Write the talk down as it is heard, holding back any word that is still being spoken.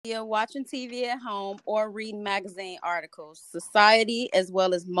watching TV at home, or reading magazine articles, society, as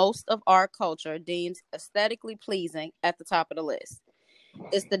well as most of our culture, deems aesthetically pleasing at the top of the list.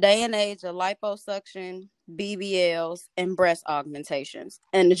 It's the day and age of liposuction, BBLs, and breast augmentations,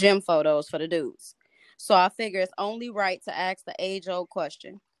 and the gym photos for the dudes. So I figure it's only right to ask the age-old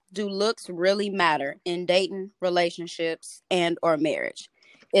question: do looks really matter in dating, relationships, and or marriage?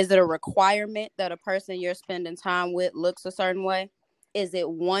 Is it a requirement that a person you're spending time with looks a certain way? Is it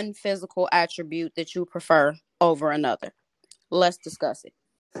one physical attribute that you prefer over another? Let's discuss it.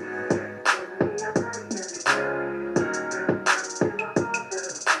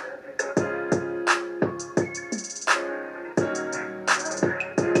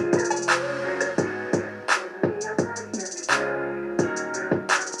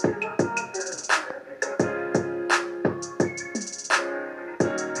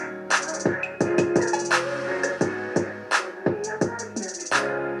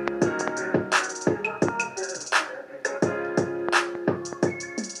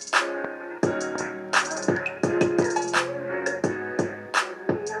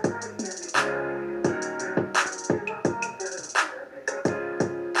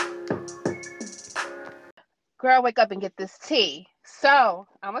 Girl, wake up and get this tea. So,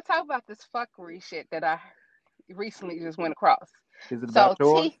 I'm going to talk about this fuckery shit that I recently just went across. Is it about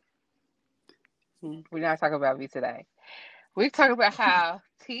yours? We're not talking about me today. We're talking about how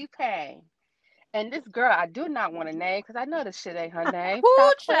T-Pain and this girl I do not want to name because I know this shit ain't her name.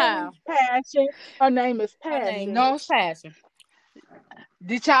 Ooh, child. Passion. Her name is Her Passion. name no Passion.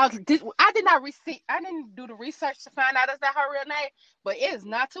 I didn't do the research to find out is that her real name, but it is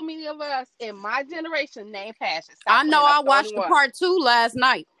not too many of us in my generation named Passion. I know. I watched the part 2 last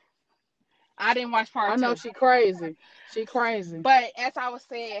night. I didn't watch part 2. I know she crazy. She crazy. But as I was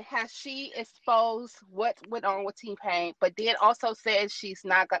saying, has she exposed what went on with T-Pain? But then also said she's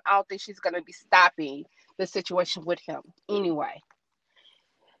not gonna. I don't think she's gonna be stopping the situation with him anyway.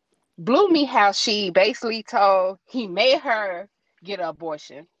 Blew me how she basically told he made her get an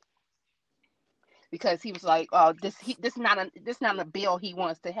abortion because he was like, "Oh, this not a bill he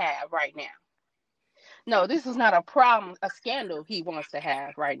wants to have right now. No, this is not a scandal he wants to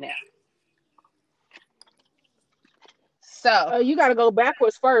have right now." So you got to go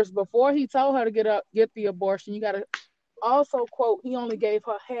backwards first. Before he told her to get the abortion, you got to also quote he only gave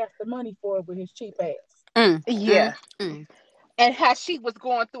her half the money for it with his cheap ass. Yeah. And how she was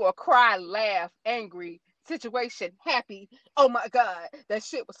going through a cry, laugh, angry situation, happy. Oh my God, that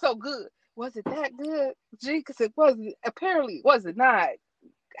shit was so good. Was it that good? Gee, because it wasn't. Apparently, was it not?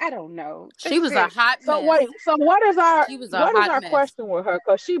 I don't know. She was a hot mess. So wait, so what is our mess. question with her?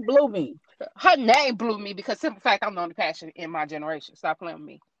 Because she blew me. Her name blew me because simple fact I'm the only Passion in my generation. Stop playing with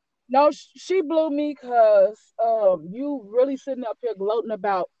me. No, she blew me because you really sitting up here gloating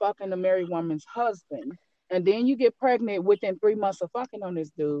about fucking a married woman's husband. And then you get pregnant within 3 months of fucking on this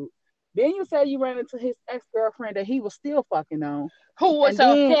dude. Then you say you ran into his ex-girlfriend that he was still fucking on. Who was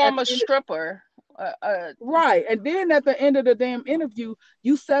a former stripper. Right. And then at the end of the damn interview,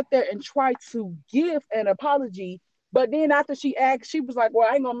 you sat there and tried to give an apology. But then after she asked, she was like, well,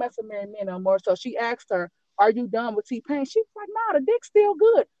 I ain't going to mess with married men no more. So she asked her, are you done with T-Pain? She was like, nah, the dick's still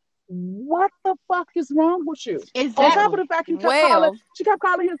good. What the fuck is wrong with you? Exactly. On top of the fact she kept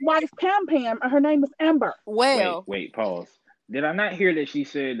calling his wife Pam Pam, and her name is Amber. Wait, pause. Did I not hear that she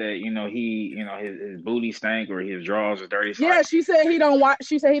said that his booty stank or his drawers are dirty? Yeah, she said he don't wash.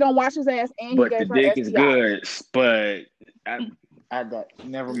 She said he don't wash his ass, and but he gave the her dick STI. is good. But I got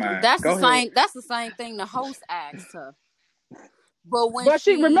never mind. That's the same. That's the same thing the host asked her. But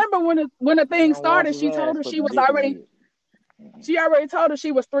she remember when the thing started, she told her she was already. She already told her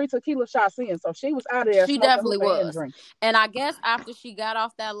she was 3 tequila shots in, so she was out of there. She definitely was. And I guess after she got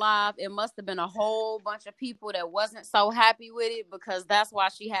off that live, it must have been a whole bunch of people that wasn't so happy with it because that's why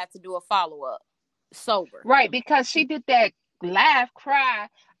she had to do a follow-up sober. Right, because she did that laugh, cry.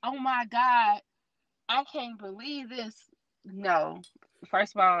 Oh my God, I can't believe this. No.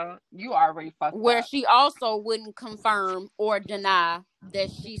 First of all, you already fucked Where up. she also wouldn't confirm or deny that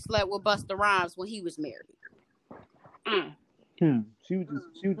she slept with Busta Rhymes when he was married. She was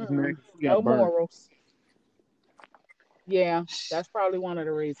just married. No morals. Yeah, that's probably one of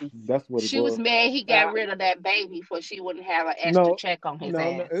the reasons. That's what she was mad he got rid of that baby so she wouldn't have an extra check on his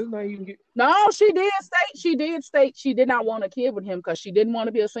ass. No, she did state she did not want a kid with him because she didn't want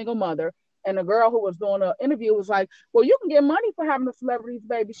to be a single mother. And the girl who was doing the interview was like, well, you can get money for having a celebrity's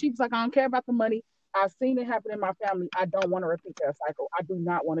baby. She was like, I don't care about the money. I've seen it happen in my family. I don't want to repeat that cycle. I do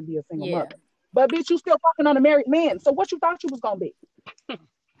not want to be a single mother. But bitch, you still fucking on a married man. So what you thought you was gonna be?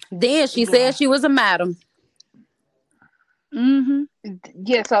 Then she said she was a madam. Mm-hmm.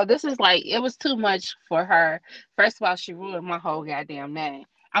 Yeah, so this is like it was too much for her. First of all, she ruined my whole goddamn name.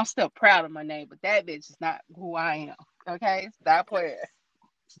 I'm still proud of my name, but that bitch is not who I am. Okay, stop playing.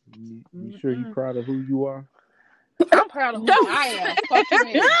 You sure you proud of who you are? I'm proud of who I am. Fuck you,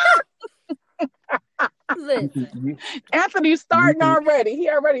 mean. Listen, Anthony's starting already. He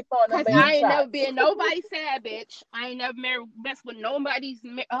already throwing them Cause baby I ain't never shots. been nobody's sad bitch. I ain't never messed with nobody's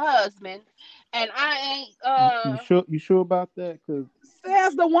husband, and I ain't You sure about that? Cause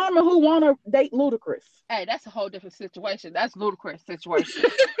Says the woman who want to date Ludacris. Hey, that's a whole different situation. That's ludicrous situation.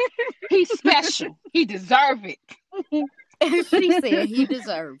 He's special. He deserve it. she said he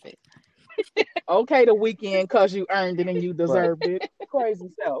deserved it. Okay, the weekend because you earned it and you right. deserved it. Crazy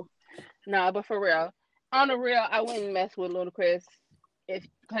self. No, but for real, on the real, I wouldn't mess with Ludacris if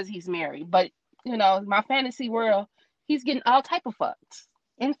because he's married. But you know, my fantasy world, he's getting all type of fucks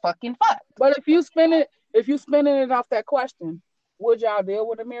and fucking fucked. But if you spinning it off that question, would y'all deal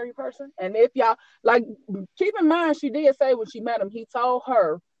with a married person? And if y'all like, keep in mind, she did say when she met him, he told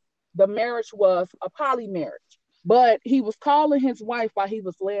her the marriage was a poly marriage, but he was calling his wife while he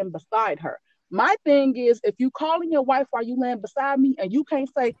was laying beside her. My thing is, if you calling your wife while you laying beside me and you can't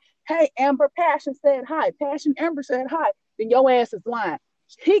say, "Hey, Amber, Passion said hi," Passion Amber said hi, then your ass is lying.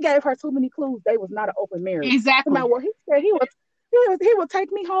 He gave her too many clues. They was not an open marriage. Exactly. About what he said, he would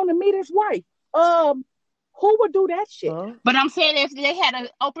take me home to meet his wife. Who would do that shit? Huh? But I'm saying if they had an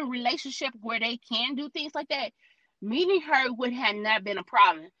open relationship where they can do things like that, meeting her would have not been a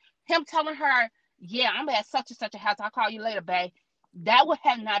problem. Him telling her, "Yeah, I'm at such and such a house. I'll call you later, babe," that would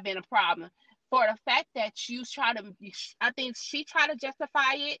have not been a problem. For the fact that you try to, I think she tried to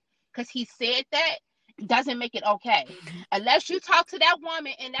justify it because he said that doesn't make it okay. Unless you talk to that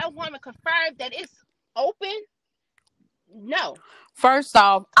woman and that woman confirmed that it's open, no. First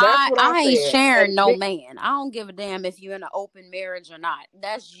off, That's what I I ain't said. sharing And no man. I don't give a damn if you're in an open marriage or not.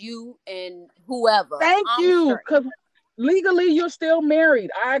 That's you and whoever. thank I'm you, straight. because legally you're still married.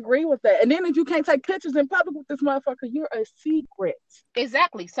 I agree with that. And then if you can't take pictures in public with this motherfucker, you're a secret.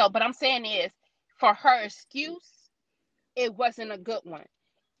 Exactly. So, but I'm saying is, for her excuse, it wasn't a good one.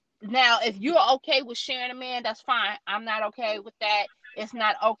 Now, if you're okay with sharing a man, that's fine. I'm not okay with that. It's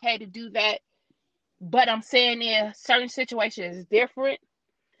not okay to do that. But I'm saying in certain situations is different,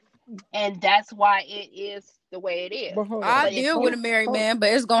 and that's why it is the way it is. But hold I on. But if deal with you a married Hold, man, but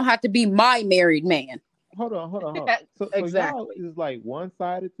it's gonna have to be my married man. hold on. So y'all Exactly. is like one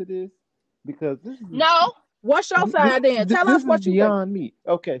sided to this because no, What's your side then? Tell us this what is you think. beyond me.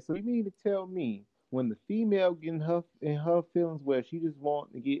 Okay, so you mean to tell me when the female getting her in her feelings where she just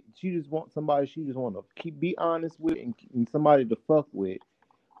want somebody she just want to be honest with and somebody to fuck with,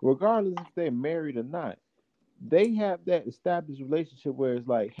 regardless if they're married or not. They have that established relationship where it's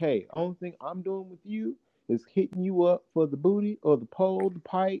like, hey, only thing I'm doing with you is hitting you up for the booty or the pole, the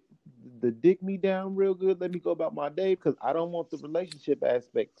pipe, the dick me down real good. Let me go about my day because I don't want the relationship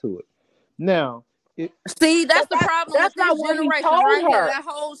aspect to it. Now, See, that's But the problem with that's this not what he generation told right here. her. That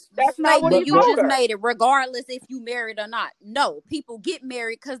whole That's not what he statement you told just her. made it, regardless if you married or not. No, people get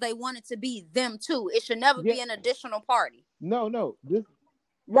married because they want it to be them too. It should never yeah, be an additional party. no, this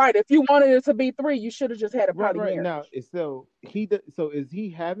Right. If you wanted it to be three, you should have just had a right, poly right marriage. now. So is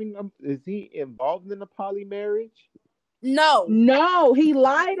he is he involved in a poly marriage? No. No, he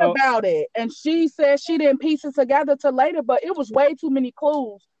lied Oh, about it. And she said she didn't piece it together till later, but it was way too many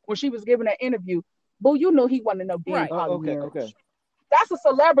clues when she was giving that interview. Boo, you knew he wasn't in no damn Right. poly okay, marriage. okay. That's a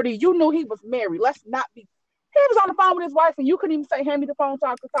celebrity. You knew he was married. Let's not be. He was on the phone with his wife, and you couldn't even say, "Hand me the phone so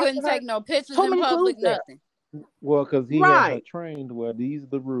I could talk Couldn't to her." take no pictures Too in many clues public, there. nothing. Well, because he had her Right. trained where these are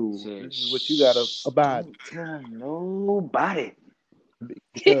the rules. Said, This is what you gotta abide don't tell nobody.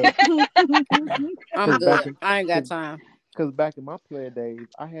 because I'm back good. in I ain't got time. because back in my player days,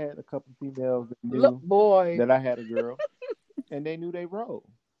 I had a couple females that Look, knew boy. that I had a girl, and they knew they role.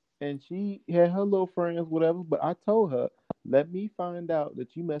 And she had her little friends, whatever. But I told her, let me find out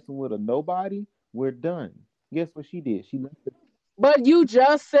that you messing with a nobody. We're done. Guess what she did? She left it. But you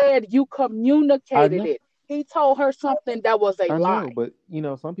just said you I communicated know, it. He told her something that was a I know, lie. but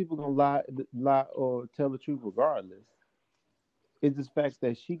some people gonna lie or tell the truth regardless. It's the fact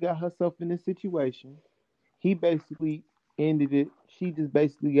that she got herself in this situation. He basically ended it. She just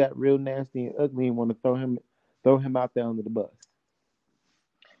basically got real nasty and ugly and want to throw him out there under the bus.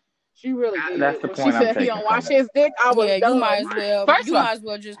 She really That's did. the When she point I'm said he taking don't from wash it. his dick, I was Yeah, you might done. as first of all,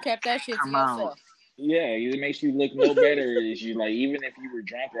 well just kept that shit to Come on. yourself. Yeah, it makes you look no better. Is you like even if you were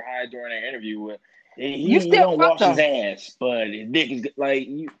drunk or high during an interview, you he still don't fucked wash his him. ass, but his dick is like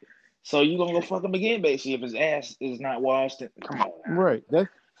you. So you gonna go fuck him again, basically, if his ass is not washed. Come on now. Right. That's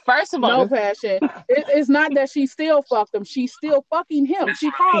First of all, No, That's Passion. It's not that she still fucked him. She's still fucking him. That's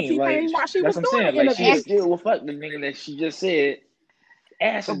She what I called mean. Like T-Pain while she that's was what I'm doing saying. the Like she interview. still will fuck the nigga that she just said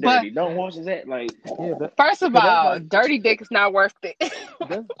ass is but dirty. Don't wash his ass. Like yeah. first of Cause that's all, like dirty dick is not worth it.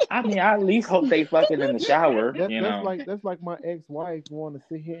 that's I mean, I at least hope they fucking in the shower. that's like my ex-wife want to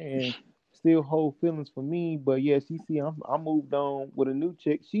sit here and still hold feelings for me, but yeah, she see I moved on with a new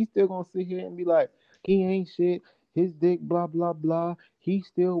chick. She still gonna sit here and be like, he ain't shit. His dick, blah blah blah. He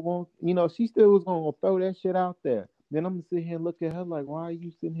still won't. She still was gonna throw that shit out there. Then I'm gonna sit here and look at her like, why are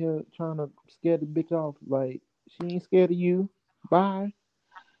you sitting here trying to scare the bitch off? Like she ain't scared of you. Bye.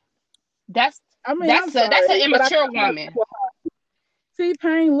 That's I mean, I'm that's an sorry, but I immature feel like woman.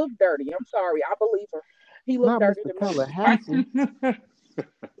 T-Pain looked dirty. I'm sorry. I believe her. He looked Not dirty Mr. to me. Tallahassee.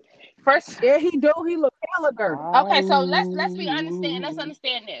 First, Yeah, he do. He looked hella dirty. okay, so let's be understand. Let's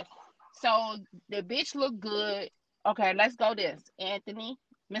understand this. So the bitch look good. Okay, let's go this. Anthony,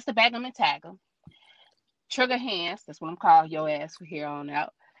 Mr. Bagum and Tagger, Trigger Hands. That's what I'm calling your ass from here on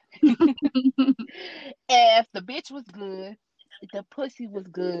out. If the bitch was good, the pussy was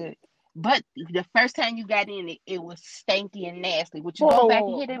good, but the first time you got in it, it was stanky and nasty. Would you go back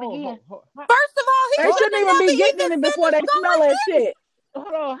and hit it again? First of all, he They should shouldn't have even never be getting in even it before they finished smell going that shit.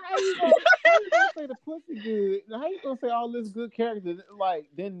 Hold on, how you gonna say the pussy good? How you gonna say all this good character like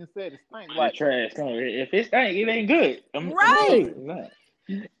then to say the stink? It's Like, trash. No, if it stank, it ain't good. I'm right. telling you,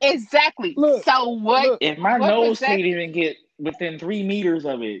 no. Exactly. look, So what? look, If my What was nose that? can't even get within 3 meters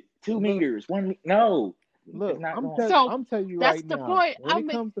of it, 2 look, meters, no, it's look. not I'm going. So telling you that's right the now. point. When I it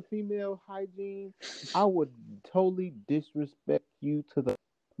mean, comes to female hygiene, I would totally disrespect you to the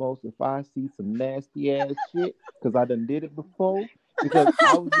most if I see some nasty ass shit because I done did it before. Because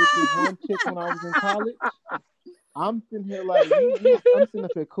I was with this one chick when I was in college. I'm sitting here like I'm sitting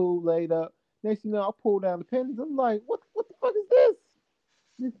up here cool, laid up. Next thing you know, I pull down the panties. I'm like, what the fuck is this?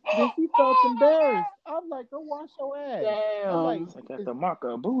 Then she felt embarrassed. I'm like, go wash your ass. I'm like, Damn, It's like that's the mark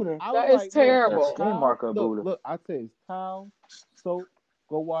of Buddha. I was that is like, look, That's it's the terrible. skin towel. mark of Buddha. Look, I say it's towel, soap,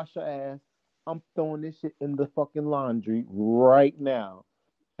 go wash your ass. I'm throwing this shit in the fucking laundry right now.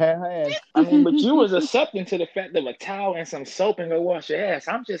 Had her ass. I mean, but you was accepting to the fact of a towel and some soap and go wash your ass.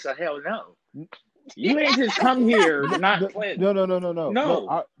 I'm just a hell no. You ain't just come here not clean. No. No.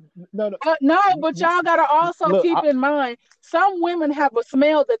 No, No, but y'all gotta also look, keep in mind some women have a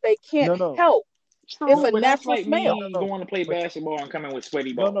smell that they can't no. help. It's True, a but that's natural like smell. me No. going to play But basketball and coming with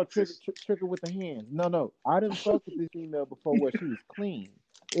sweaty no, balls. trigger with the hands. No. I didn't fuck with this female before where she was clean.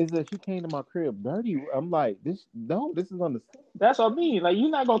 Is that she came to my crib dirty? I'm like, this is on the. That's what I mean. Like, you're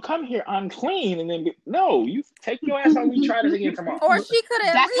not gonna come here unclean and then no. You take your ass out. We try this again tomorrow. Or she could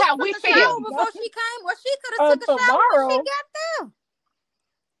have at that's least how took we a shower feel. before she came, or she could have took a shower when she Tomorrow, got there.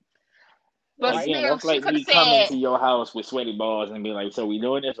 But Right. Again, still, that's she like could me have coming said to your house with sweaty balls and be like, "So we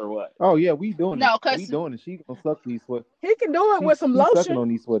doing this or what?" Oh yeah, we doing no, it. We because doing it. She gonna suck these sweat. he can do it with some She's sucking lotion. on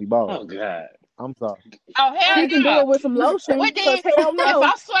these sweaty Oh balls. God. I'm sorry. oh hell He can do no. it with some lotion. What Cause then? hell If no,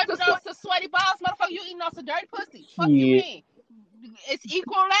 I'm sweating on some sweaty balls, motherfucker, you eating on some dirty pussy. Fuck you Shit. mean? It's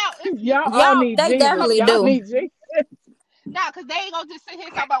equal out. It's y'all equal. all Y'all, need they Jesus. definitely Y'all do. need Jesus. Nah, because they ain't gonna just sit here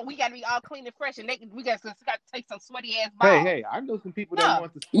and talk about we gotta be all clean and fresh and we got to take some sweaty ass balls. Hey, I know some people that No.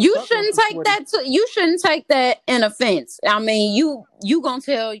 want to You suck on shouldn't some take sweaty. that. You shouldn't take that in offense. I mean, you gonna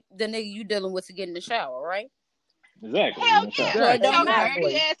tell the nigga you dealing with to get in the shower, right? Exactly. Hell In the shower. yeah. So it Take don't your matter.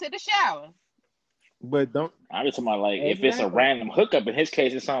 dirty ass to the shower. But don't. I'm just talking about like if it's a Exactly. random hookup. In his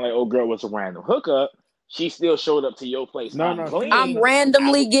case, it sounded like, "Oh, girl, what's a random hookup?" She still showed up to your place No, unclean. I'm I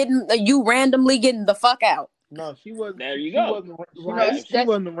randomly would. getting the fuck out. No, she wasn't. There you She go. wasn't. Right. She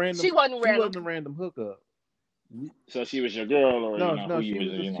wasn't a random. She wasn't She random. wasn't a random hookup. So she was your girl, or No, who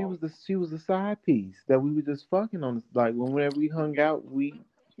you she was, was she was the side piece that we were just fucking on. Like whenever we hung out,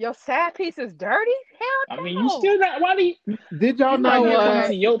 Your side piece is dirty? Hell I mean, no. you still not. Why do you? did y'all You're not not know hear here when coming what?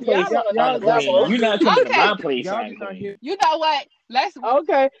 to your place Y'all on another unclean. level. You're not coming to Okay. my place y'all did not unclean. hear? You know what? Let's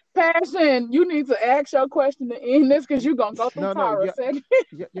Okay, Passion, you need to ask your question to end this because you're gonna go through No, Tara second.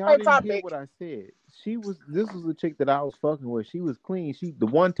 y'all Her didn't hear topic. what I said. This was the chick that I was fucking with. She was clean. The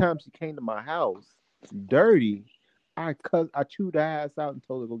one time she came to my house, dirty. I chewed her ass out and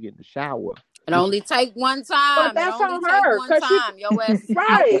told her to go get in the shower. It only take one time. But It that's only on take her, one cause she time. Your ass is out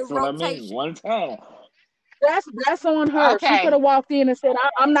right. the That's what I mean. rotation. One time. That's on her. She could okay. have walked in and said,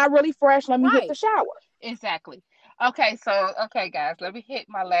 "I'm not really fresh. Let me hit the Right. shower." Exactly. Okay, so guys, let me hit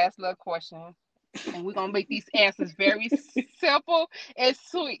my last little question. And we're gonna make these answers very simple and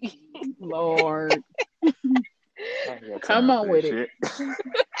sweet. Lord, I ain't got come time on for with this it. shit.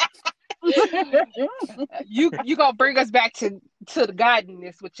 You gonna bring us back to the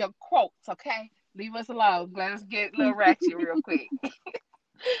godliness with your quotes, okay? Leave us alone. Let us get a little ratchet real quick.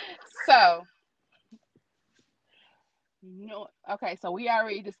 So, okay, so we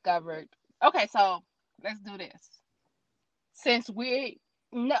already discovered. Okay, so let's do this. Since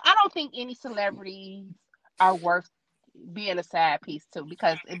no, I don't think any celebrities are worth being a side piece to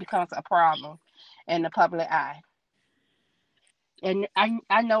because it becomes a problem in the public eye. And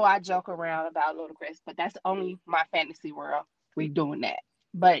I know I joke around about Ludacris, but that's only my fantasy world. We doing that.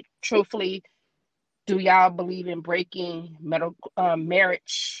 But truthfully, do y'all believe in breaking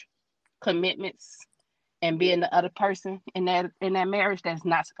marriage commitments and being the other person in that marriage that's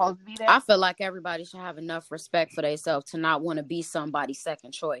not supposed to be there? I feel like everybody should have enough respect for themselves to not want to be somebody's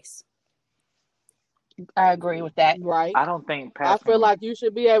second choice. I agree with that. Right. I don't think I feel like you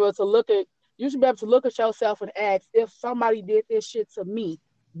should be able to look at yourself and ask, if somebody did this shit to me,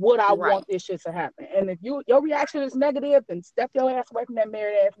 would I Right. want this shit to happen? And if your reaction is negative, then step your ass away from that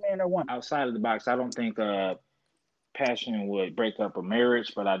married ass man or woman. outside of the box, I don't think Passion would break up a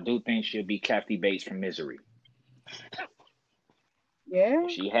marriage, but I do think she'll be Kathy Bates from Misery. Yeah.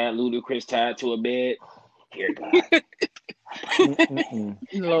 She had Ludacris tied to a bed. Dear God.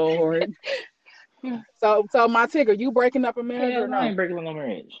 Lord. So my Tigger, you breaking up a marriage or I no? ain't breaking up no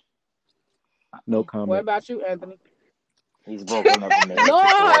marriage. No What comment. about you, Anthony? He's broken up a marriage.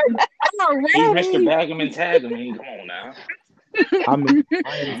 Lord, He's Mr. already. Bagum and Tagum. Come on now. I mean,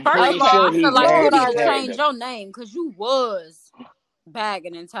 I'm First pretty of all, sure I he feel like you bagged need and to tagged change him. your name because you was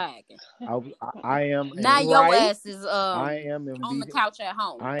bagging and tagging. I am. Now and your Right. ass is I am and on the be. couch at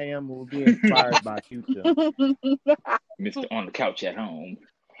home. I am will be inspired by Future. Mr. On the couch at home.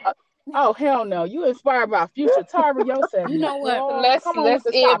 Oh hell no! You inspired by Future. Tarver your segment. You know what? Lord, come on Let's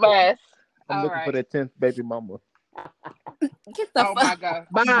with the end topic. mess. I'm All looking for right. that 10th baby mama. Get the Oh my fuck. God.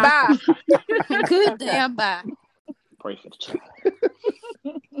 Bye. Bye. Good damn bye. Pray for the child.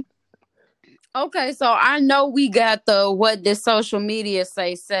 Okay, so I know we got the What Did Social Media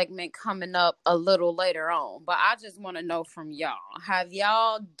Say segment coming up a little later on, but I just want to know from y'all, have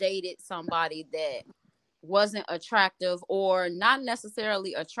y'all dated somebody that wasn't attractive, or not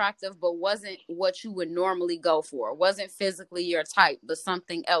necessarily attractive, but wasn't what you would normally go for, wasn't physically your type, but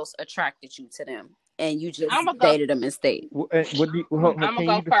something else attracted you to them, and you just I'm gonna go. dated them instead? What do you, I'm gonna can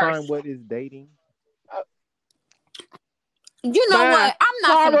go you define first. what is dating? You know Bye. what? I'm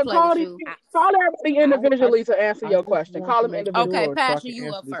not Tarver, gonna play call with these you. people. Call everybody individually to answer I your just question. want Call to them make individually. Okay, sure so I Passion, can you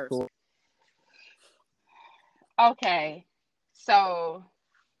answer up this first. call. Okay. So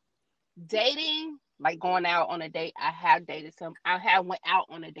dating, like going out on a date, I have went out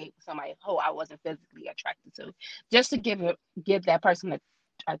on a date with somebody who I wasn't physically attracted to, just to give that person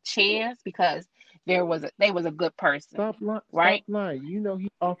a chance, because they was a good person, Stop right? lying. You know he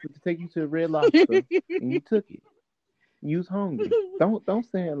offered to take you to a Red Lobster and you took it. You was hungry. Don't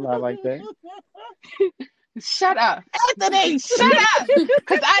say a lie like that. Shut up, Anthony. Shut up,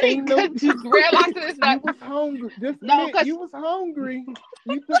 because I Ain't didn't. no. Red Lobster is You not. was hungry. Just No, admit you was hungry.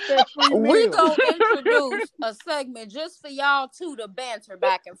 You took that free We meal. gonna introduce a segment just for y'all two to banter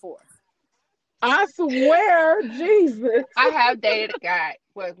back and forth. I swear, Jesus. I have dated a guy.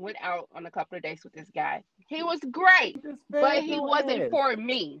 Went out on a couple of dates with this guy. He was great, Just but fed he your wasn't ass. for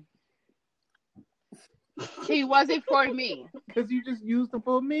me. He wasn't for me. Because you just used him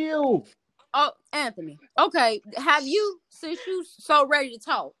for a meal. Oh, Anthony. Okay, have you, since you so ready to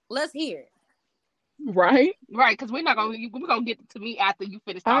talk, let's hear it. Right? Right, because we're gonna get to me after you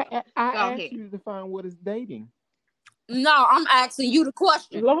finish talking. I Go asked ahead. you to define what is dating. No, I'm asking you the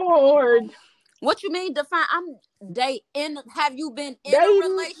question. Lord. What you mean define? Have you been in a Dating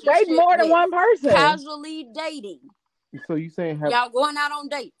relationship more than with, one person. casually dating? So you saying Y'all going out on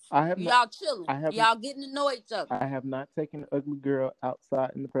dates? I have not, Y'all chilling? I haven't- Y'all getting to know each other? I have not taken an ugly girl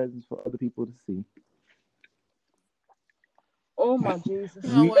outside in the presence for other people to see. Oh my Jesus.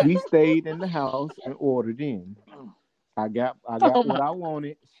 You know what? We stayed in the house and ordered in. I got Oh what my. I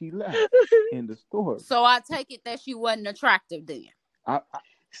wanted. She left. In the store. So I take it that she wasn't attractive then.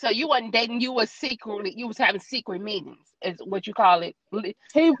 So you wasn't dating. You was having secret meetings, is what you call it.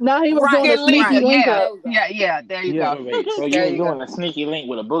 He was Right, doing a sneaky right. link Yeah, up. yeah. There you Yeah. go. Wait, so you There was you go. doing a sneaky link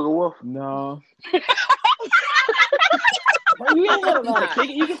with a booger wolf? No. Well, you ain't gotta lie to Nah. kick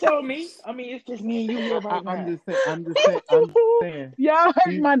it. You can tell me. I mean, it's just me and you here right now. I'm just saying. Y'all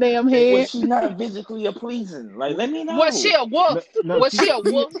hurt my damn head. Was she not physically pleasing? Like, let me know. Was she a wolf? No, Was she a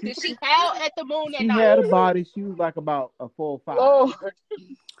wolf? Did she howl at the moon at She night? had a body. She was like about a 4 or 5. Lord.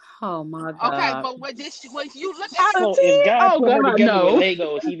 Oh my God. Okay, but when you look Out at of So 10? if God Oh put her God, together no. with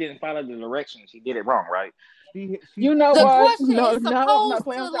Legos, he didn't follow the directions. He did it wrong, right? You know The what? question No, is I'm not supposed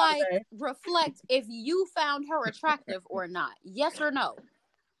playing to with y'all like today. reflect if you found her attractive or not. Yes or no?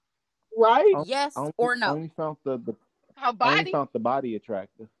 Right? Yes or no? Only found the Her I only body. found the body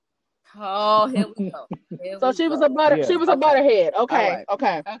attractive. Oh, here we go. Here So we she was go. a butter. Yeah. She was a Okay. butterhead. All Okay. right.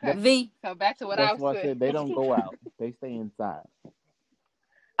 Okay. Okay. V. So back to what I That's was why I saying. said they don't go out. They stay inside.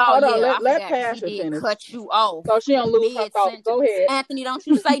 Oh Hold on. yeah, I Let forgot 'cause he Passion did finish, cut you off so she don't lose her mid thought. Go sentence. ahead. Anthony, don't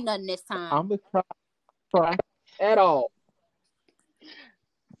you say nothing this time. I'm gonna try. At all.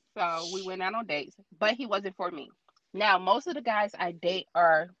 So we went out on dates, but he wasn't for me. Now, most of the guys I date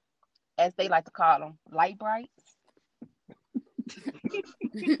are, as they like to call them, light brights.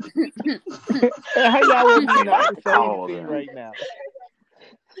 How y'all want me not to say Call anything them. right now?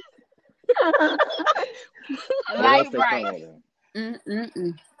 What else Light they call brights.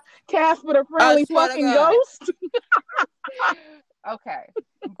 them? Casper the I friendly swear to fucking God. ghost. Okay.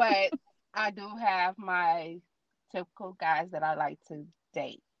 But I do have my typical guys that I like to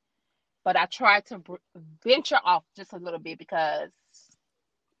date. But I try to venture off just a little bit because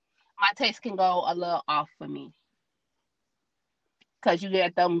my taste can go a little off for me. Because you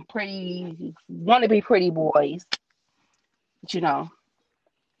get them pretty, want to be pretty boys. But you know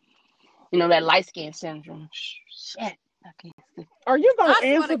that light skin syndrome. Shit. I can't see. Are you gonna I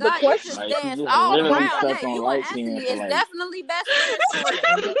swear answer to the God, you question? just Like, she danced just all literally around stuck that. on You light and skin Anthony for is like. definitely best friends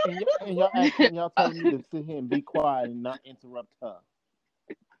for real. And y'all telling me to sit here and be quiet and not interrupt her.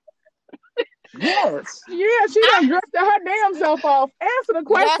 Yes. Yeah, she done drifted her damn self off. Answer the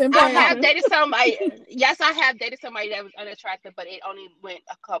question, Yes, I I have Passion. dated somebody. Yes, I have dated somebody that was unattractive, but it only went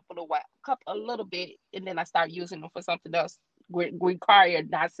a little bit, and then I started using them for something else required,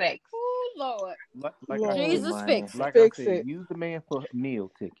 not sex. Oh Lord, Like I Lord. said, Jesus, man. fix it. like Fix I said, it. use the man for a meal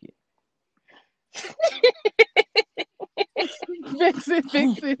ticket. Fix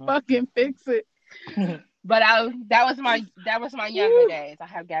it, fucking fix it. But that was my younger days. I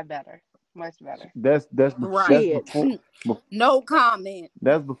have got better, much better. That's Right. Shit. before No comment.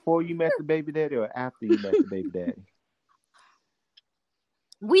 that's before you met the baby daddy or after you met the baby daddy.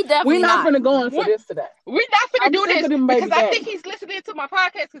 We We're definitely not not. gonna go into What? this today. We're not I'm finna do sick this of them baby because I think daddies. he's listening to my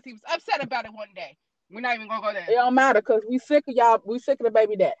podcast because he was upset about it one day. We're not even gonna go It there. don't matter because we sick of y'all. We sick of the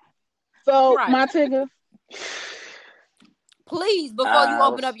baby daddy. So Right. my tigger, Please, before you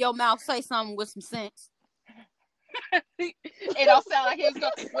open was- up your mouth, say something with some sense. It don't sound like he was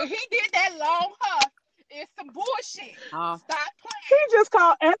going. When he did that long huff, it's some bullshit. Oh, Stop he just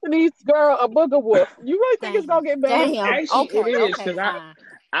called Anthony's girl a booger wolf. You really think it's damn. gonna get better? Damn. Actually, Okay, it is okay, because fine.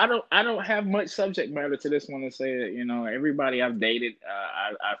 I don't have much subject matter to this one to say that everybody I've dated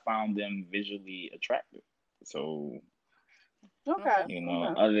I found them visually attractive. So Okay.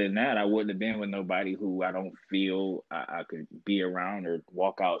 other than that, I wouldn't have been with nobody who I don't feel I could be around or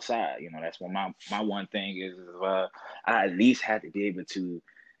walk outside. That's what my one thing is. I at least had to be able to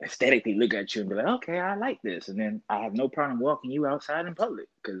aesthetically look at you and be like, okay, I like this, and then I have no problem walking you outside in public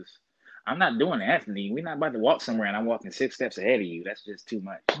because I'm not doing Anthony. We're not about to walk somewhere and I'm walking 6 steps ahead of you. That's just too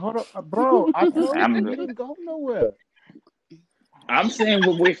much. Hold up, bro. I told you I'm we didn't go nowhere. saying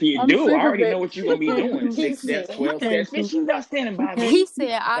if you I'm do, sick I of already it. know what you're gonna be doing. He 6 steps, said, 12 steps. Bitch, you not standing by me. he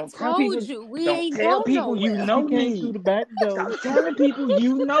said, I Don't tell told people. you we Don't ain't tell go people you nowhere. know She came through me. the back door. Stop telling people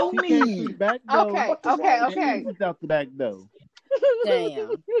you know She came through the me. back door. Okay, What is okay, wrong with okay, you? She's out the back door.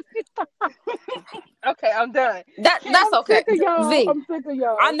 Damn. okay. I'm done. That's I'm okay. sick of y'all. V, I'm sick of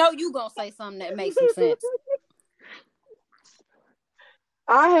y'all. I know you gonna say something that makes some sense.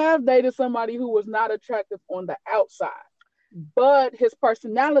 I have dated somebody who was not attractive on the outside, but his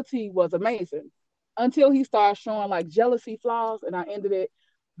personality was amazing until he started showing like jealousy flaws, and I ended it.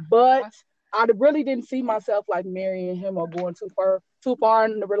 But I really didn't see myself like marrying him or going too far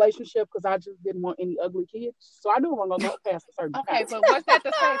in the relationship because I just didn't want any ugly kids. So I knew I wasn't gonna go past a certain Okay, time. but was that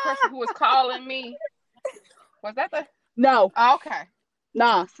the same person who was calling me? Was that the? No, Oh, okay.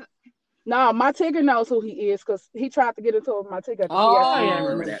 nah. My Tigger knows who he is because he tried to get into it with my Tigger at the I TSC ain't never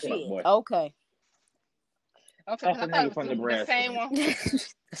Oh heard that convention. fuck shit. boy. Okay. Okay, That's because the I thought nigga it from was the Nebraska. same one.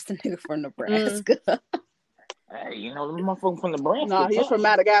 That's the nigga from Nebraska. Hey, the motherfucker from Nebraska. No, he's tough. from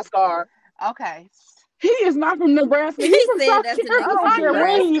Madagascar. Okay. He is not from Nebraska. He's He from said South that's the I nigga don't from care where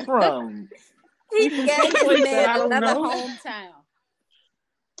Carolina. you from. He He from gave this someplace that man I don't another know. hometown.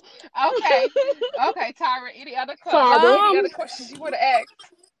 Okay. Okay, Tyra. Any other questions you want to ask?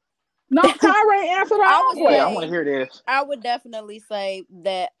 No, Tyra answered her I own would Yeah, I question. want to hear this. I would definitely say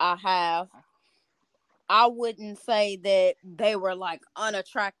that I have. I wouldn't say that they were like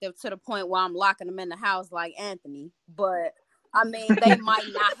unattractive to the point where I'm locking them in the house like Anthony, but I mean, they might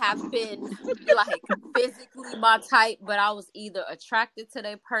not have been like physically my type, but I was either attracted to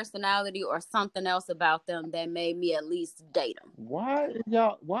their personality or something else about them that made me at least date them. Why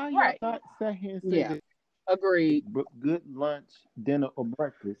y'all Right. not sat here and say Yeah. Agreed. good lunch, dinner, or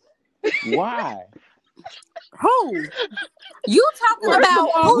breakfast? Why? Who? You talking First of about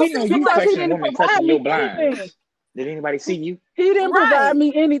all, We know you because he touching didn't women, provide touching me your blinds. anything. Did anybody see you? He didn't Right. provide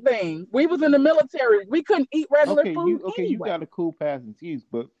me anything. We was in the military. We couldn't eat regular Okay, food you anyway. got a cool passing excuse,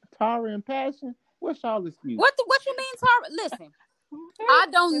 but Tara and Passion, what's y'all excuse? What you mean, Tara? Listen, I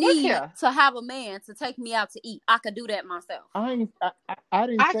don't Look need here. to have a man to take me out to eat. I could do that myself. I didn't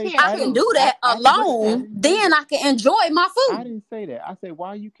I say can't I can too. do that I didn't say alone. that. Then I can enjoy my I food. didn't say that. I said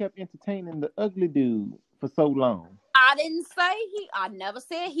why you kept entertaining the ugly dude for so long. I didn't say I never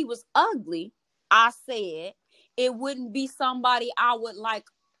said he was ugly. I said it wouldn't be somebody I would like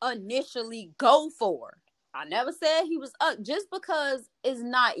initially go for. I never said he was ugly. Just because it's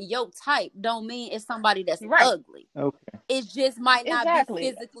not your type don't mean it's somebody that's Right. ugly. Okay. It just might not Exactly.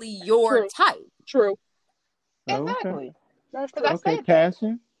 be physically your True. type. True. Okay. Exactly. That's Because I true. Okay, said that.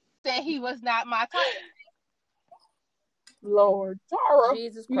 Passion. Said he was not my type. Lord. Tara,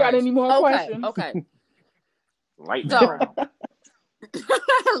 Jesus you got Christ. any more questions? Okay. Lightning So- round.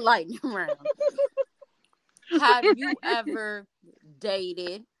 Lightning round. Have you ever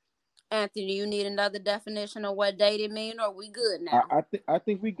dated? Anthony, you need another definition of what dated mean, or we good now? I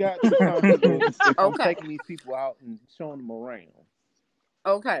think we got the concept of if I'm Okay. taking these people out and showing them around.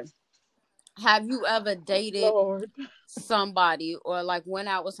 Okay. Have you ever dated Lord. somebody or like went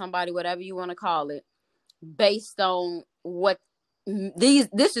out with somebody, whatever you want to call it, based on what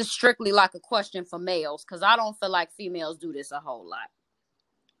this is strictly like a question for males, because I don't feel like females do this a whole lot.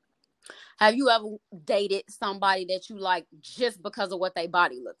 Have you ever dated somebody that you like just because of what their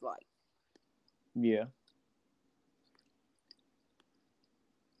body looked like? Yeah.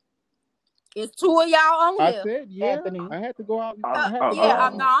 It's two of y'all on I here. said yeah. Anthony. I had to go out. I'm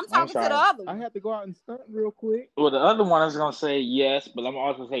I'm talking to sorry. the other I one. had to go out and stunt real quick. Well, the other one is gonna say yes, but I'm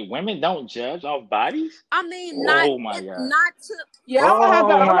also gonna say women don't judge off bodies. I mean, Oh my God. not to. Yeah, I'm gonna have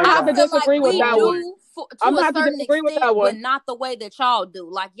to, Oh I'm my gonna have to God. I feel like disagree with we that one. do to I'm gonna a have to certain disagree with extent, that one. but not the way that y'all do.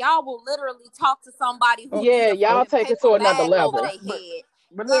 Like y'all will literally talk to somebody who Yeah, need a y'all fucking take it paper to another bag over level. their head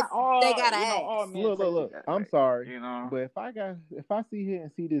But if not all. they got You an know, all ass. men Look. take it that I'm way, sorry, you know. but if I see here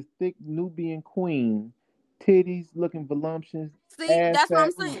and see this thick Nubian queen, titties looking voluptuous, See, ass that's what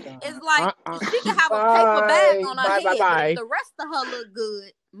I'm fat. saying. It's like I- she can have a paper bag Bye. on her Bye, head, bye, but bye. if the rest of her look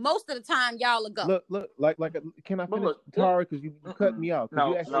good, most of the time y'all will go. Look, can I But finish, look, Tara? Because you cut me off. Because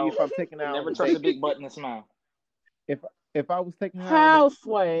you asked me if I'm taking her out Never on a trust a date. big butt and a smile. If I was taking her out, How,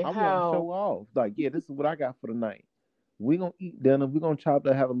 Sway? I want to How? show off. Like, yeah, this is what I got for the night. We're gonna eat dinner. We're gonna chop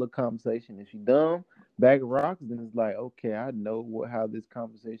up, have a little conversation. If she dumb, bag of rocks, then it's like, okay, I know how this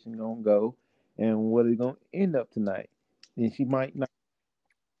conversation gonna go and what it's gonna end up tonight. And she might not.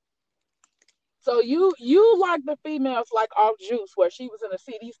 So you like the females like off Juice, where she was in a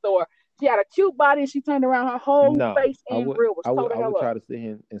CD store. She had a cute body and she turned around, her whole No, face I and would. grill was I would. toe to I would hell try up. to sit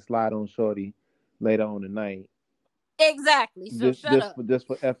here and slide on Shorty later on tonight, Exactly. So shut up. just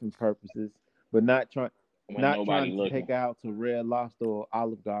for effing purposes, but not trying. When Not nobody trying to looking. take her out to Red Lobster or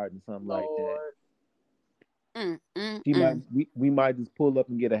Olive Garden, something like that. Lord. She might. We might just pull up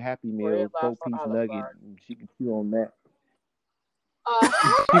and get a Happy Meal, Red Lobster, 4-piece Olive nugget. Garden. And she can chew on that. A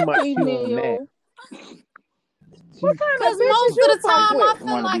She might Happy chew on that. Meal. What kind Because of bitches most you of the fuck time, I with? feel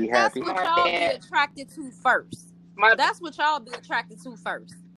Wanna like be that's happy. what My y'all be bad. attracted to first. My That's what y'all be attracted to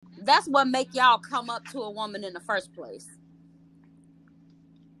first. That's what make y'all come up to a woman in the first place.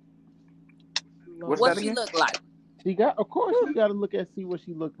 What's What that she again? look like. Of course, you got to look at see what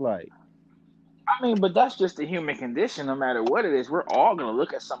she look like. I mean, but that's just the human condition. No matter what it is, we're all gonna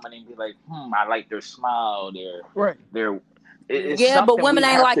look at somebody and be like, I like their smile, Right. It's Yeah, but something women we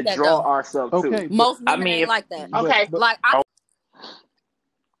ain't have like to that, draw though. ourselves Okay. to. Most I women mean, ain't like that. Okay. Like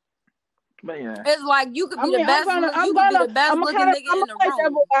But yeah. it's like you could be the best I'm looking gonna nigga in the play room.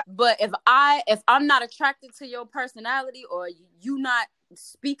 devil. But if I'm not attracted to your personality or you not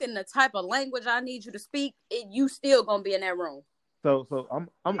speaking the type of language I need you to speak, you still gonna be in that room. So I'm.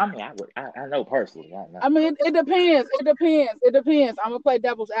 I mean, I know personally. I know. I mean, it depends. It depends. I'm gonna play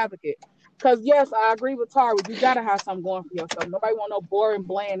devil's advocate. Cause yes, I agree with Tara. You gotta have something going for yourself. Nobody want no boring,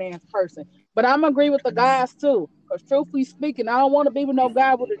 bland ass person. But I'm agree with the guys too. Cause truthfully speaking, I don't want to be with no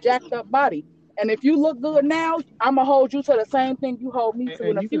guy with a jacked up body. And if you look good now, I'm gonna hold you to the same thing you hold me to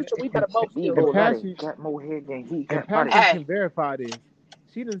in the future. We better both He still goes look out Passion- and got more head than he And got Passion body. Hey. can verify this.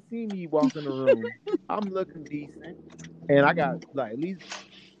 She didn't see me walk in the room. I'm looking decent, and I got like at least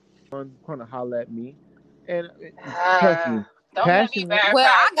one trying to holler at me. And trust me, Don't let me Passion. verify. Well,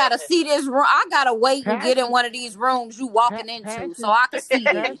 I gotta see this room. I gotta wait and get in Passion- one of these rooms you walking into, Passion- so I can see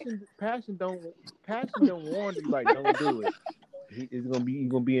this. Passion don't warn you like don't do it. You're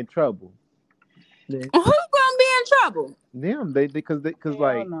gonna be in trouble. Who's gonna be in trouble? Them, because Hell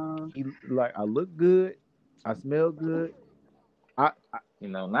like no. I look good, I smell good. I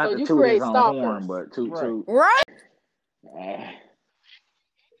Not So to you toot his create own stalkers. horn, but toot. Right?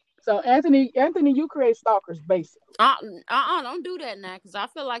 So Anthony, you create stalkers, basically. Don't do that now, because I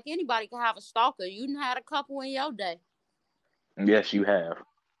feel like anybody can have a stalker. You done had a couple in your day. Yes, you have.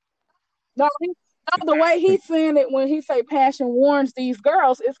 No, the way he's saying it when he say passion warns these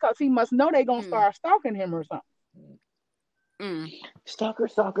girls is because he must know they gonna start stalking him or something. Stalker.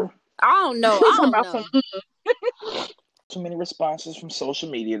 I don't know. He's talking about some. So many responses from social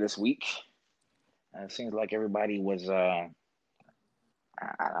media this week. It seems like everybody was I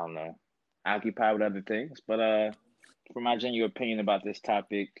don't know, occupied with other things. But for my genuine opinion about this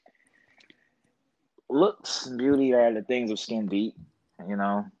topic, looks and beauty are the things of skin deep,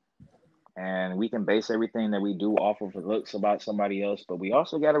 and we can base everything that we do off of the looks about somebody else. But we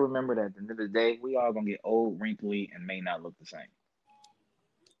also got to remember that at the end of the day, we all gonna get old, wrinkly, and may not look the same.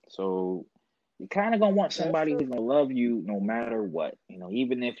 So you kind of gonna want somebody who's gonna love you no matter what.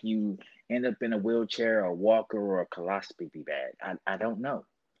 Even if you end up in a wheelchair, a walker, or a colostomy bag. I don't know,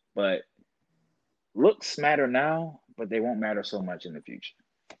 but looks matter now, but they won't matter so much in the future.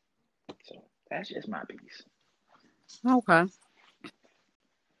 So that's just my piece. Okay.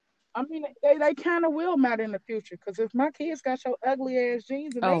 I mean, they kind of will matter in the future, because if my kids got your ugly ass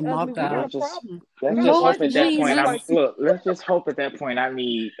jeans and they ugly, we got a problem. Let's just hope at that point. Let's just hope at that point I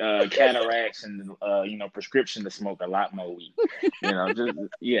need cataracts and prescription to smoke a lot more weed.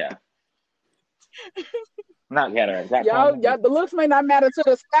 Not cataracts. Y'all, the looks may not matter to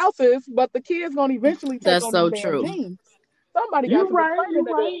the spouses, but the kids gonna eventually take That's on so the true. damn jeans. Somebody got You to right.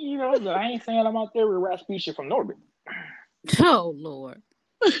 be I ain't saying I'm out there with Rasputia from Norbit. Oh Lord.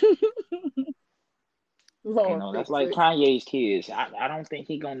 Lord, that's like Kanye's kids. I don't think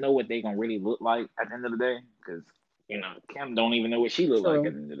he gonna know what they gonna really look like at the end of the day, because Kim don't even know what she look like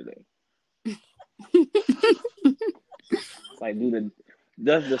at the end of the day. It's like,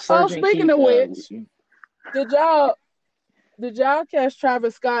 does the surgeon speaking keep, of which, did y'all catch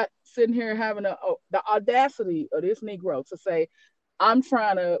Travis Scott sitting here having the audacity of this Negro to say, "I'm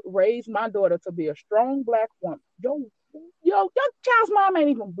trying to raise my daughter to be a strong black woman"? Your child's mom ain't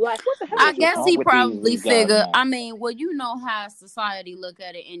even black. What the hell? I guess he probably figured. I mean, well, you know how society look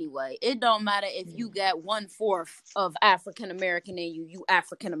at it anyway. It don't matter if you got 1/4 of African American in you. You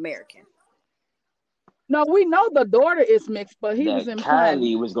African American. No, we know the daughter is mixed, but he was implying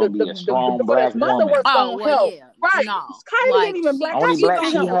Kylie was gonna be a strong the black mother woman. was gonna help. Yeah. Right? No, Kylie ain't even black. Only black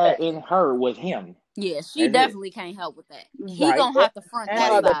she had that? In her was him. Yeah, she definitely can't help with that. He right. gonna have to front and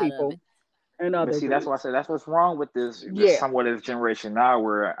that other side people. of it. And other see, that's why I said that's what's wrong with this somewhat of this generation now,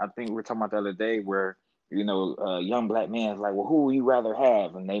 where I think we were talking about the other day, where young black men is like, well, who would you rather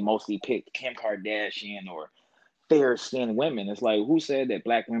have? And they mostly picked Kim Kardashian or fair-skinned women. It's like, who said that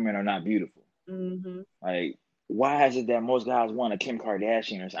black women are not beautiful? Mm-hmm. Like, why is it that most guys want a Kim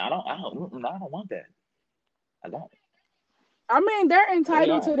Kardashian? Or I don't want that. I don't. I mean, they're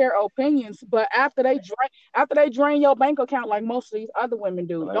entitled to their opinions, but after they drain your bank account like most of these other women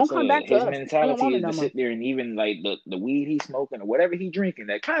do, don't come back to us. His mentality is to sit there and even like the weed he's smoking or whatever he's drinking,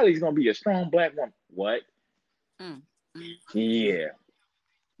 that Kylie's gonna be a strong black woman. What? Yeah.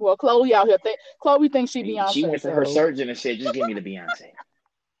 Well, Chloe out here Chloe thinks she Beyonce. She went to her surgeon and said, "Just give me the Beyonce."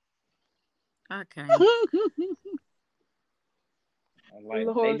 Okay. Like,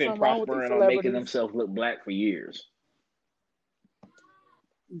 they've been prospering on making themselves look black for years.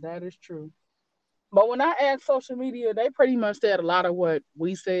 That is true. But when I asked social media, they pretty much said a lot of what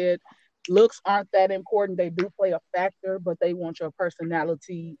we said. Looks aren't that important. They do play a factor, but they want your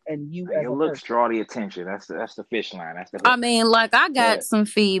personality and you as your a looks person. Draw the attention. That's the fish line. That's the hook. I mean, like, I got some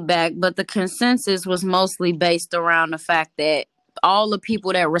feedback, but the consensus was mostly based around the fact that all the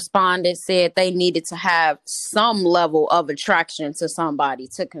people that responded said they needed to have some level of attraction to somebody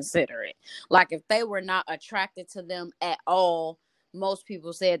to consider it. Like, if they were not attracted to them at all, most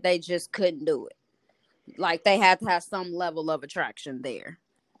people said they just couldn't do it. Like, they had to have some level of attraction there.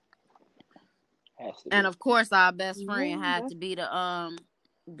 And of course, our best friend had to be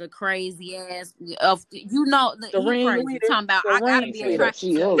the crazy ass of the he crazy talking about I gotta be attracted to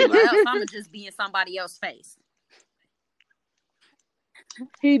you, or else I'ma just be in somebody else's face.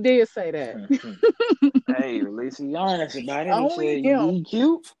 He did say that. Hey, at least he's honest about it. He said, "Be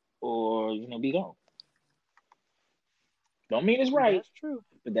cute or be gone." Don't mean it's right, That's true.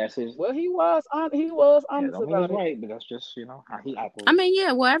 but that's his. Well, he was honest Don't mean about it's it. right, but that's just how he I operates. mean,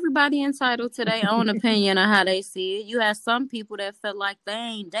 yeah, well, everybody entitled to their own opinion on how they see it. You have some people that feel like they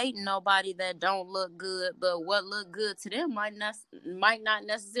ain't dating nobody that don't look good, but what look good to them might not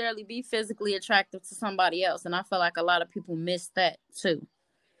necessarily be physically attractive to somebody else. And I feel like a lot of people miss that too.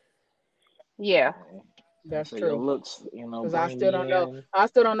 Yeah. That's So your true. looks, Because I bring still me don't know. in. I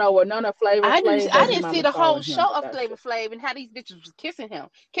still don't know what none of Flavor I Flav didn't baby see the mamas whole calling him, show but of that's Flavor it. Flav and how these bitches was kissing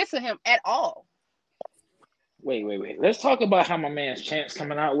him at all. Wait. Let's talk about how my man's Chance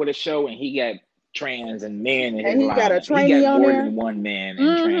coming out with a show and he got trans and men in his And he got a lineup. He trainee got on more there. than one man and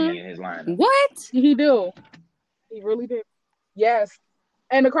Mm-hmm. tranny in his lineup. What? He do. He really did. Yes.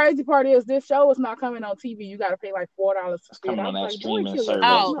 And the crazy part is this show is not coming on TV. You got to pay like $4 to It's see it. coming I on was that like, boy, streaming kill yourself. service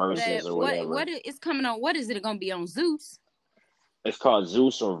Oh, No. versus or what whatever. it's coming on? What is it going to be on Zeus? It's called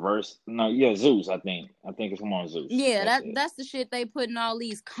Zeus or Verse. No, yeah, Zeus. I think it's on Zeus. Yeah, that's the shit they putting all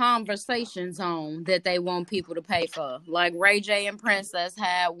these conversations on that they want people to pay for. Like Ray J and Princess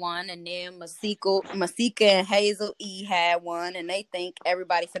had one, and then Masika and Hazel E had one, and they think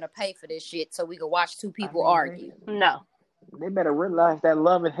everybody finna pay for this shit so we can watch two people argue. No. They better realize that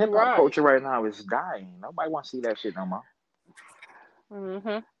love and hip hop Right. culture right now is dying. Nobody wants to see that shit no more.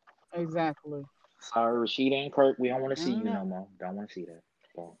 Mm-hmm. Exactly. Sorry, Rashida and Kirk, we don't want to see you no more. Don't want to see that.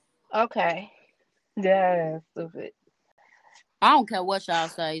 So. Okay. Yeah, stupid. I don't care what y'all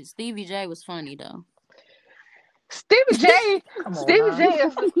say. Stevie J was funny though. Stevie J Come on, Stevie now. J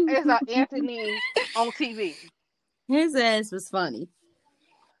is an Anthony on TV. His ass was funny.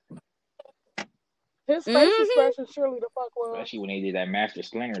 His face expression surely the fuck was. Especially when he did that Master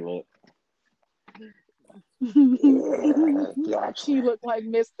Slinger look. Gotcha. He looked like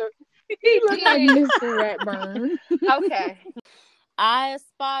Mr. He looked like Mr. Ratburn. Okay. I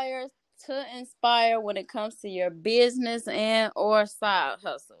aspire to inspire when it comes to your business and or side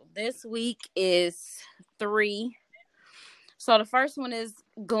hustle. This week is 3. So the first one is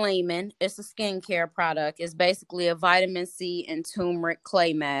Gleamin'. It's a skincare product. It's basically a vitamin C and turmeric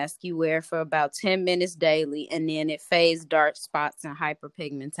clay mask you wear for about 10 minutes daily, and then it fades dark spots and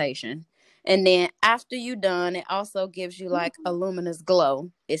hyperpigmentation. And then after you done, it also gives you like a luminous glow.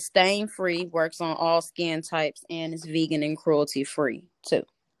 It's stain free, works on all skin types, and it's vegan and cruelty free too.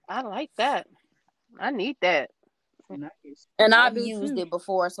 I like that. I need that. Nice. And I I've do used too. it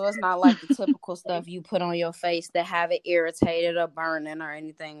before, so it's not like the typical stuff you put on your face that have it irritated or burning or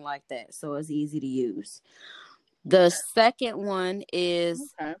anything like that. So it's easy to use. The second one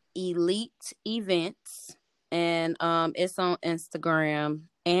is Elite Events, and it's on Instagram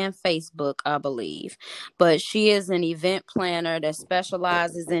and Facebook, I believe. But she is an event planner that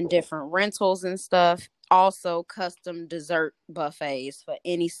specializes in different rentals and stuff. Also custom dessert buffets for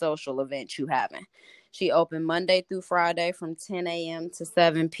any social event you having. She opened Monday through Friday from 10 a.m. to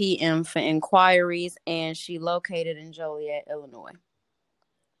 7 p.m. for inquiries, and she located in Joliet, Illinois.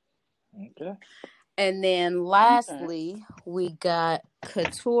 Okay. And then lastly, we got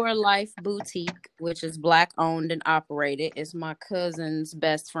Couture Life Boutique, which is Black owned and operated. It's my cousin's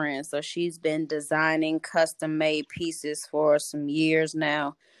best friend. So she's been designing custom made pieces for some years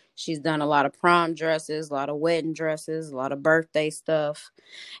now. She's done a lot of prom dresses, a lot of wedding dresses, a lot of birthday stuff.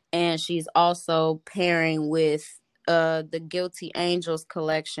 And she's also pairing with the Guilty Angels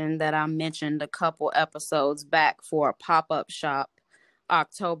collection that I mentioned a couple episodes back for a pop-up shop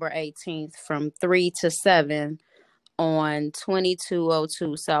October 18th from 3 to 7 on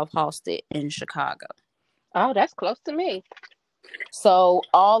 2202 South Halsted in Chicago. Oh, that's close to me. So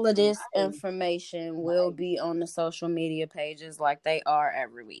all of this information will be on the social media pages like they are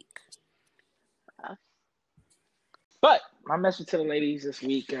every week. But my message to the ladies this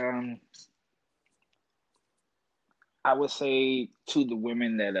week, I would say to the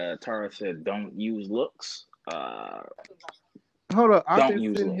women that Tara said don't use looks. Hold up, I've Don't been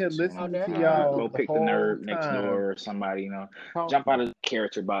use sitting here looks. listening to y'all. Go the pick the whole nerd next time. door or somebody, jump out of the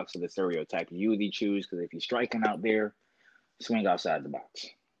character box of the stereotype you either choose, because if you're striking out there, swing outside the box.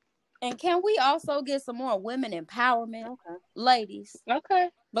 And can we also get some more women empowerment, ladies? Okay.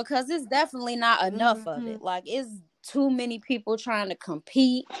 Because it's definitely not enough of it. Like, it's too many people trying to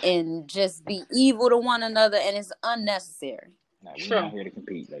compete and just be evil to one another, and it's unnecessary. No, we're not here to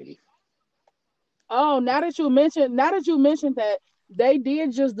compete, ladies. Oh, now that you mentioned that, they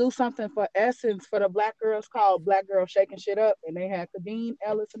did just do something for Essence for the Black girls called Black Girl Shaking Shit Up, and they had Kadeen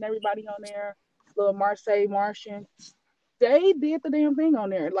Ellis and everybody on there, little Marseille Martian. They did the damn thing on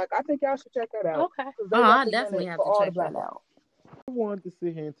there. Like, I think y'all should check that out. Okay. I definitely have to check that out. I wanted to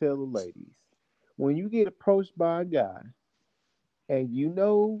sit here and tell the ladies, when you get approached by a guy And you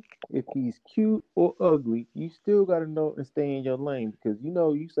know, if he's cute or ugly, you still gotta know and stay in your lane because you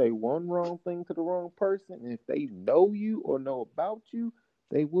know you say one wrong thing to the wrong person, and if they know you or know about you,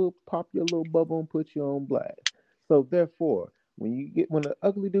 they will pop your little bubble and put you on blast. So therefore, when an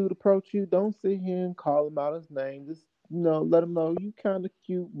ugly dude approach you, don't sit here and call him out his name. Just let him know you kind of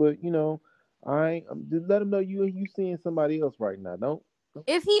cute, but just let him know you seeing somebody else right now. Don't.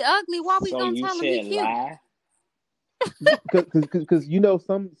 If he ugly, why we So gonna you tell him he said cute? lie? Because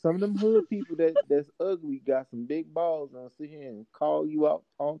some of them hood people that's ugly got some big balls and sit here and call you out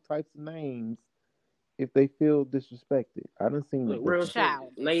all types of names if they feel disrespected. I done seen Look, it real before. shit.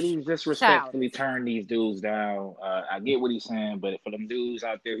 Childish. Ladies, just respectfully turn these dudes down. I get what he's saying, but for them dudes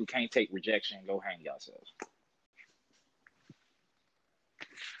out there who can't take rejection, go hang yourselves.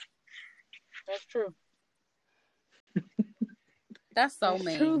 That's true. That's so That's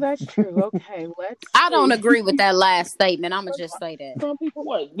mean. true. That's true. Okay, let's. I don't see. agree with that last statement. I'm gonna just say that. Some people.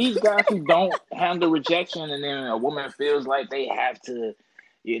 What? These guys who don't handle rejection and then a woman feels like they have to,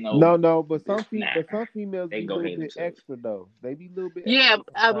 No, but some nah, females they be a go little hate bit themselves. extra though. They be a little bit Yeah,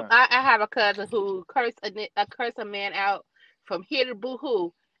 extra sometimes. I have a cousin who cursed a man out from here to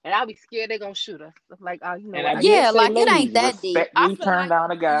boo-hoo, and I'll be scared they're gonna shoot us. I'm like, oh, you know And what? I I did Yeah, guess. say, like it ain't ladies, that deep. I respectfully feel turn like,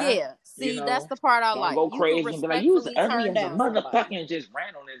 down a guy. yeah. See, that's the part I Don't like. go You can crazy and be like, you was respectfully ugly turn as a down somebody. motherfucker and just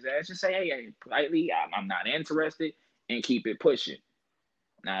ran on his ass. Just say, hey, politely, I'm not interested, and keep it pushing.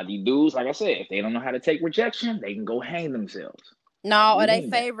 Now, these dudes, like I said, if they don't know how to take rejection, they can go hang themselves. No, or You their mean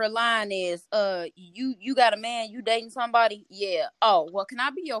that? favorite line is, you got a man, you dating somebody? Yeah. Oh, well, can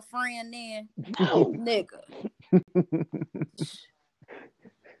I be your friend then? No, nigga.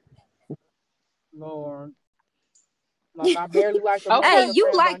 Lord. Like I barely like the Okay. Hey, rest of the you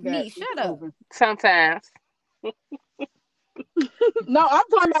friends I like got. me. Keep Shut up. moving. Sometimes. No, I'm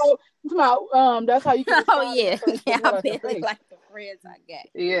talking about that's how you can Oh, describe yeah. that person Yeah, with what I I can barely say. like the friends I got.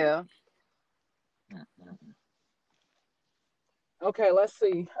 Yeah. Okay, let's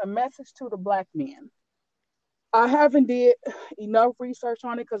see. A message to the black men. I haven't did enough research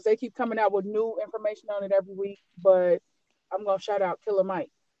on it because they keep coming out with new information on it every week. But I'm gonna shout out Killer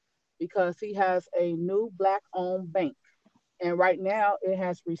Mike because he has a new black-owned bank, and right now it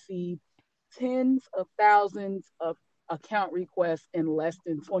has received tens of thousands of account requests in less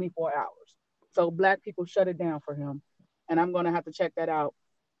than 24 hours. So black people shut it down for him, and I'm gonna have to check that out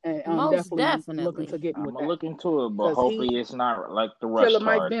and Most definitely look into definitely. getting I'm with gonna that look into it, but because hopefully it's not like the rush Killer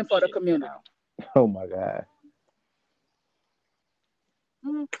Mike card been for the shit, community. Oh my God.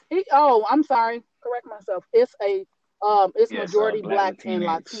 I'm sorry. Correct myself. It's Yes, majority Black black and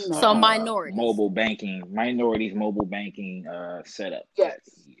Latinx, Latino So owned. minorities. minorities mobile banking setup Yes.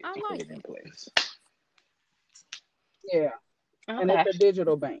 that he I put like it in it. place. Yeah. And Okay. it's a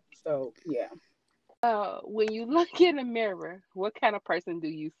digital bank. So yeah. When you look in the mirror, what kind of person do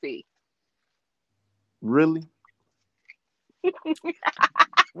you see? Really?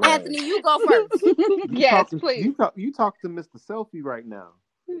 Anthony, you go first. Yes, please. You talk to Mr. Selfie right now.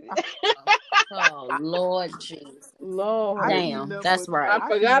 Oh, Lord Jesus. Lord. Damn, that's right. I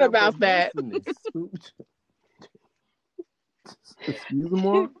forgot about that. Excuse me,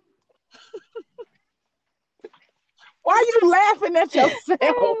 Mark. Why are you laughing at yourself?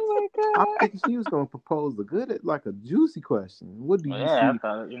 Oh my I'm God. thinking she was gonna propose a juicy question. What do you Yeah, see? I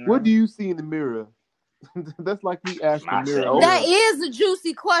thought, What do you see in the mirror? That's like me asking the mirror. Myself. That is a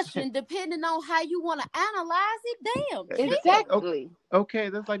juicy question, depending on how you want to analyze it. Damn, chill. Exactly. Okay,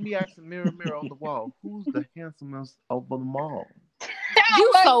 that's like me asking mirror on the wall. Who's the handsomest of them all?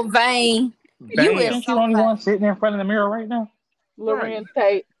 You so vain. You is Think so you're the only one vain. sitting in front of the mirror right now? Lorenz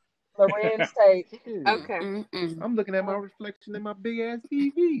Tate. Yeah. Okay. I'm looking at my reflection in my big ass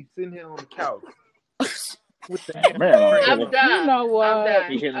TV, sitting here on the couch with the hand. Man, I'm done. You know what? I'm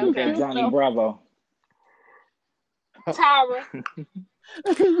done. he hit him with that Okay. Johnny Bravo. Tara.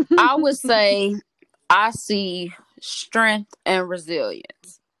 I would say I see strength and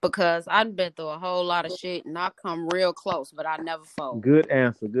resilience because I've been through a whole lot of shit and I come real close, but I never fold. Good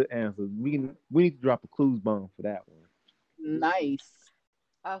answer. We need to drop a clues bomb for that one. Nice.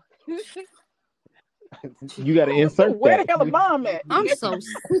 Oh. You got to insert Where that. the hell is mom at? I'm so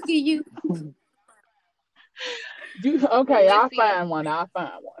sick of you. Okay, I'll find one.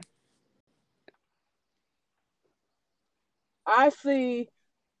 I see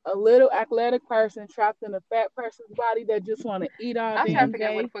a little athletic person trapped in a fat person's body that just want to eat all I'm trying damn to figure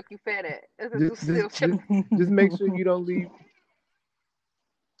out where day. the fuck you fat at. Just make sure you don't leave.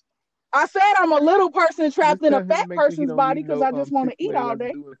 I said I'm a little person trapped in a Just tell him fat to make sure he person's don't body leave because no, I just want to eat Chick-fil-A all day.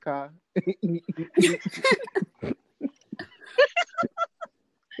 residue in the car.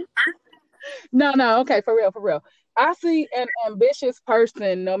 No, okay, for real. I see an ambitious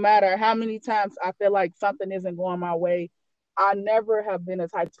person, no matter how many times I feel like something isn't going my way. I never have been the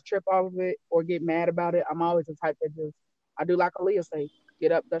type to trip off of it or get mad about it. I'm always the type that just, I do like Aaliyah say,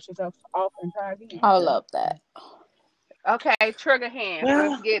 get up, dust yourself off, and try again. I Okay. love that. Okay, trigger hands. Well,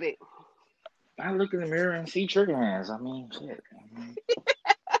 Let's get it. I look in the mirror and see trigger hands. I mean, shit.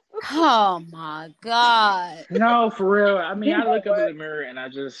 Oh my God. No, for real. I mean, You I know look up in what? the mirror and I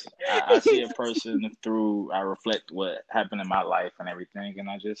see a person through. I reflect what happened in my life and everything, and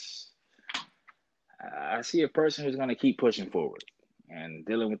I see a person who's gonna keep pushing forward and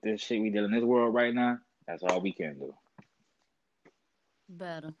dealing with this shit we deal in this world right now. That's all we can do.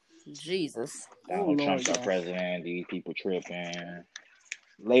 Better. Jesus. Oh Donald Lord, Trump's our yeah. president. These people tripping.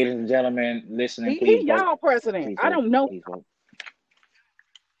 Ladies and gentlemen, listening, He please vote. y'all president. Please I vote. don't know. Please vote.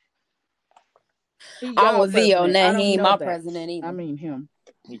 He I'm y'all with V on president. that. I He don't ain't know my that. president I either. mean him.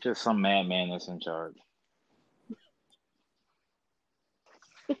 He's just some madman that's in charge.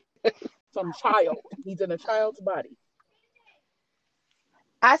 Some child. He's in a child's body.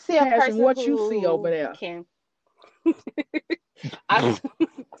 I see a Passion, person what you see over who there? can. I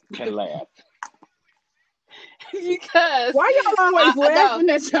Can laugh. because Why y'all always no, laughing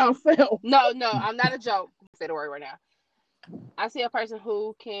at yourself? no, I'm not a joke. Say the word right now. I see a person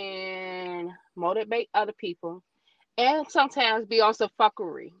who can motivate other people and sometimes be on some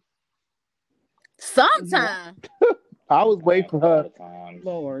fuckery. Sometime. I was waiting for All her. the time.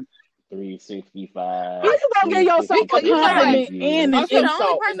 Lord. 365. How you gonna give yourself a Because you know what? compliment views. and an Oh, you're the only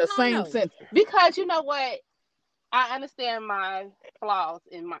insult in the person I same know. sentence? Because you know what? I understand my flaws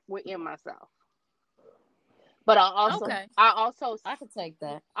within myself. But Okay. I also I could take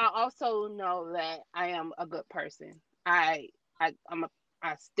that. I also know that I am a good person. I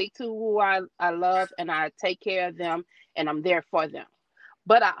stick to who I love and I take care of them and I'm there for them.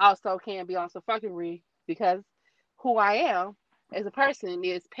 But I also can be on some fuckery because who I am as a person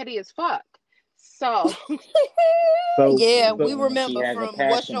is petty as fuck. So So, Yeah, so, we remember She has a from What's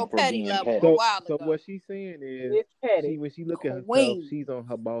passion Your for Petty being Level a petty. while so ago. what she's saying is, It's petty. when she look at herself, Queen. she's on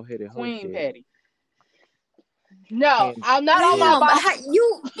her bald headed hoe Queen shit. petty. no, And I'm not on my Damn, boss.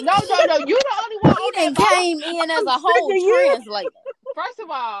 you No. You the only one he on done that boss. came in as a whole Sick of you. translator. First of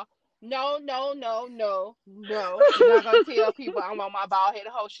all, no. You're not gonna tell people I'm on my bald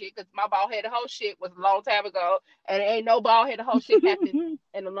headed hoe shit because my bald headed hoe shit was a long time ago, and ain't no bald headed hoe shit happened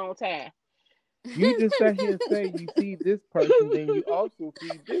in a long time. you just sat here and say you see this person, then you also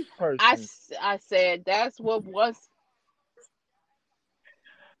see this person. I said that's what was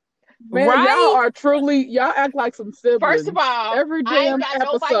Man, Right? y'all are truly, y'all act like some siblings. first of all, Every I ain't damn got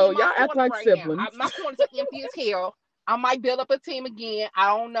nobody episode, in my y'all act corner like right now. siblings. My corners are empty as hell. I might build up a team again. I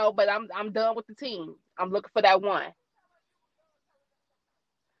don't know, but I'm done with the team. I'm looking for that one.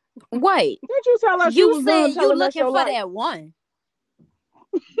 Wait. Did you tell us You you was said done you telling us looking your for life? that one.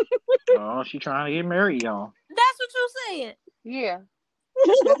 Oh, she trying to get married, y'all. That's what you said. Yeah,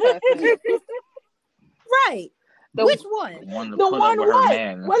 that's what I said. Right. The, Which one? The one to The put up one with her what?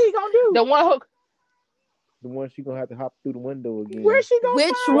 man. What he gonna do? the one who The one she gonna have to hop through the window again. Where's she gonna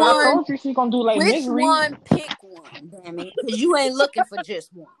Which find Well, I her? one? told you she gonna do like Which misery. one? Pick one, damn it. Because you ain't looking for just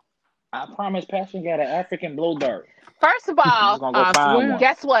one. I promise Passion got an African blow dart. First of I'm just all, gonna go I find swear. one.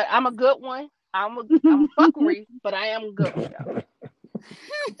 guess what? I'm a good one. I'm a fuckery, but I am a good one though.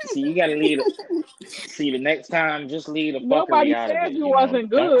 See, you gotta leave it. See, the next time, just leave the Nobody fuckery out of said it. you You know, wasn't don't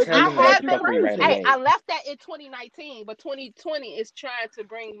good. tell You I them about said the you haven't. fuckery right crazy. Hey, away. I left that in 2019, but 2020 is trying to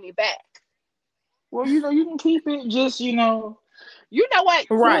bring me back. Well, you can keep it. Just You know what?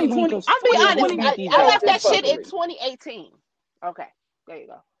 Right. 2020, I'm be honest. 2020 these I stopped left this that jobs. shit in fuckery. 2018. Okay, there you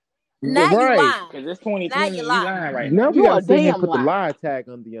go. Now you Right. lying. Cause it's Now 2020. you You lying. lying right Now now. we You a gotta sit here and damn put the lie. lie tag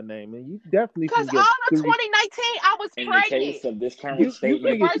under your name, and you definitely Cause can get all of 3. 2019, I was In the case pregnant. of this current You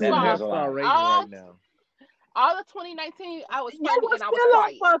statement, finna get First of all, 2.5 is star lying. rating right now. all of 2019, I was You pregnant was and I was still on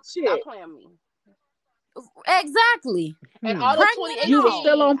quiet. fuck Stop shit. playing me. Exactly. And all of Pregnant and You was 2018,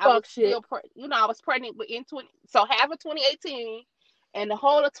 still on I was fuck shit. still I was pregnant in 20. So half of 2018 and the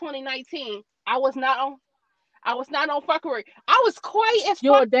whole of 2019, I was not on fuckery. I was quiet as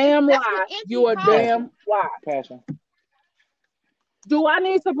You a fuck. damn That's what lie. empty You a houses. damn lie. Passion. Do I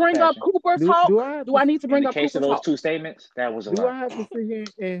need to bring up Passion. Cooper's Do Hawk? I have Do to I need to In bring the up case of Cooper's those Hawk? two statements, that was a do lie. I have to sit here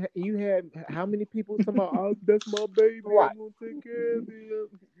and you had how many people talking about, oh, that's my baby, Right. I'm gonna take care of it?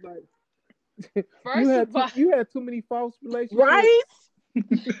 Like First you had too many false relationships. Right?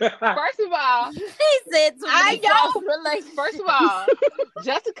 of all, He said too I many false know. relationships. First of all,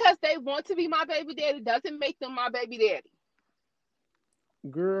 just because they want to be my baby daddy doesn't make them my baby daddy.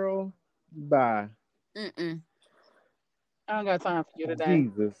 Girl, bye. Mm-mm. I don't got time for you today.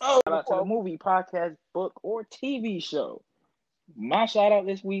 Jesus. Shout out to the movie, podcast, book, or TV show. My shout out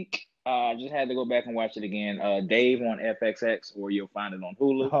this week, I just had to go back and watch it again. Dave on FXX, or you'll find it on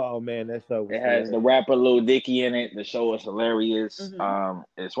Hulu. Oh man, that show was It has the rapper Lil Dicky in it. The show is hilarious.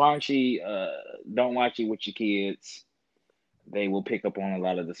 It's raunchy. Don't watch it with your kids. They will pick up on a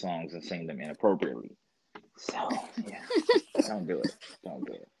lot of the songs and sing them inappropriately. So, yeah. Don't do it. Don't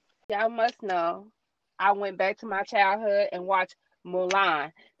do it. Y'all must know, I went back to my childhood and watched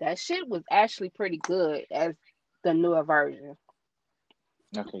Mulan. That shit was actually pretty good as the newer version.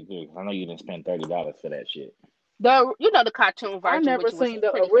 Okay, good. I know you didn't spend $30 for that shit. The cartoon version. I never which was seen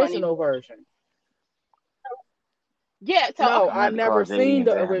the pretty original funny. version. Yeah, so No, I'm I not never cause seen aliens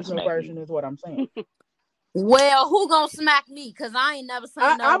the and original smack version. you. Is what I'm saying. Well, who gonna smack me? Cause I ain't never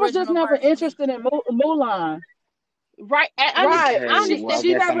seen the I was just original never version. interested in Mulan. right, I Right. Okay, I well, I understand. She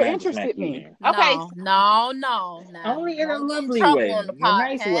guess I'm never gonna have to smack interested you me. then. Okay, No. Only in a Don't get in lovely trouble way, on the in a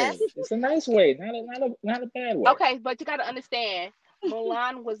nice way. podcast. It's a nice way, not a bad way. okay, but you got to understand,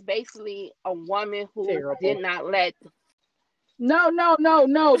 Mulan was basically a woman who Terrible. did not let. No.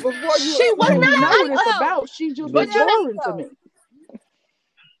 Before you She was explain, you know not what it's like, about. She just But was you boring to me.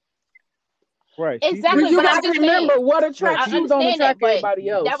 Right. exactly, You but I'm got to just remember saying. what I attracts you don't understand that, attract but everybody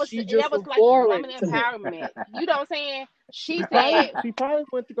else. She that just was was like boring woman to me. empowerment. You know what I'm saying? She Probably, said she probably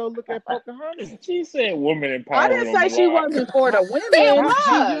went to go look at Pocahontas. She said woman I didn't empowerment on say the she line. wasn't for the How it women.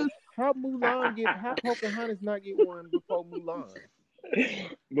 She was. just how Mulan get how Pocahontas not get one before Mulan?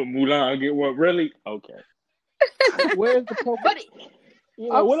 But Mulan get what? Really? Okay. Where's the Pocahontas?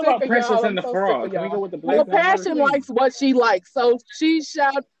 But I'm What sick about of Princess y'all. I'm and the so sick Frog? of Can we go y'all. with the Well, Black one? Passion Please. likes what she likes, so she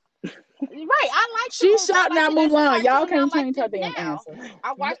shot. right, I like She the shot I now liked it as a Mulan. Y'all cartoon. I can't like change her it damn now. answer.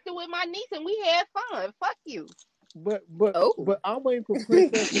 I watched it with my niece and we had fun. Fuck you. But Oh, I'm waiting for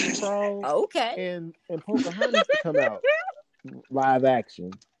Princess and the Frog okay. and Pocahontas to come out live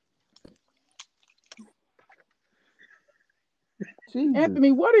action. Jesus.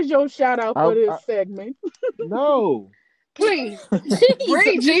 Anthony, what is your shout out for this segment? No. Please Jesus.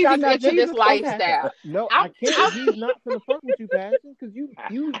 bring Jesus Shout out into this Jesus? Okay. lifestyle. No, I can't. He's not gonna fuck with you, Passion, because you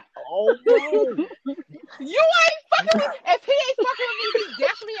all wrong. You ain't fucking with. If he ain't fucking with me, he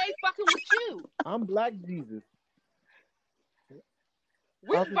definitely ain't fucking with you. I'm Black Jesus.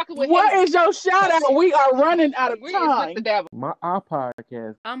 We fucking with What him. is your shout out? We are running out of We is with the time. devil. Our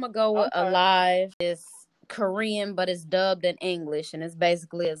podcast. I'm gonna go with Okay. Alive. It's Korean, but it's dubbed in English, and it's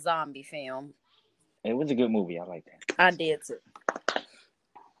basically a zombie film. It was a good movie. I like that. I did too.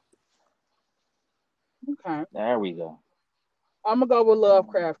 Okay. There we go. I'm gonna go with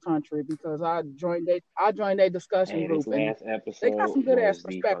Lovecraft Country because I joined their discussion Hey, group this and last episode they got some good ass was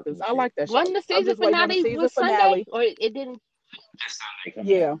the perspectives. fucking I like that show. Wasn't the I'm season just waiting on the finale season was Sunday, finale. or it didn't? shit.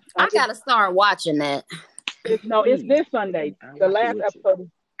 Yeah. I gotta start watching that. It's this Sunday. I'll The watch it last with you.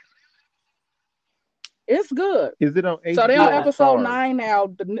 episode. It's good. Is it on HBO? So they're on or episode Starz? 9 now.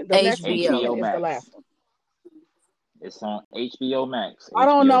 The next one HBO. is the Max. last one. It's on HBO Max. I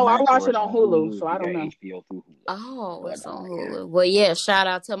don't HBO know. I Max, watch or it it's on Hulu, so if I you don't got know. HBO through Hulu. Oh, But, it's on yeah. Hulu. Well, yeah, shout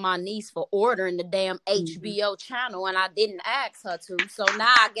out to my niece for ordering the damn Mm-hmm. HBO channel, and I didn't ask her to, so now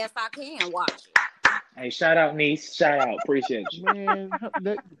I guess I can watch it. Hey, shout out, niece. Shout out. Appreciate you. Man,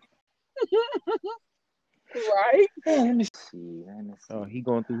 Right? Let me see. oh, he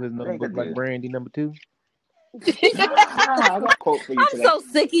going through his notebook Nigga like did. Brandy number 2. I got a quote for you I'm today. so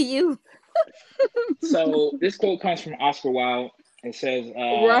sick of you. So this quote comes from Oscar Wilde. It says,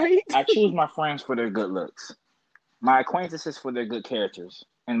 Right? I choose my friends for their good looks, my acquaintances for their good characters,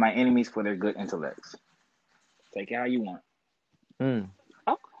 and my enemies for their good intellects. Take it how you want.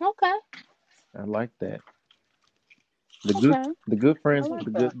 Oh, okay. I like that. The good friends I like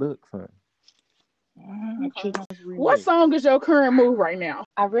with the that. good looks, huh? I choose my What song is your current move right now?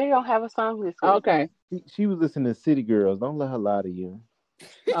 I really don't have a song this week. Okay. She was listening to City Girls. Don't let her lie to you.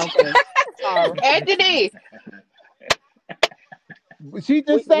 Okay. Sorry. Anthony, She just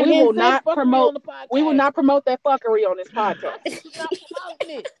We sat here will and said not fuck me promote- on the podcast. We will not promote that fuckery on this podcast. She's not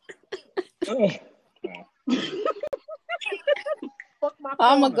promoting it. Fuck my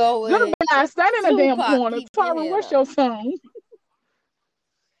I'm corner. gonna go with Goodbye. Stand in the damn Tupac, corner. keep your Tara, head what's up. your song?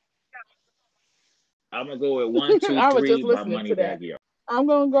 I'm gonna go with 1, 2, I was 3 just by listening to that. Moneybagg Yo. I'm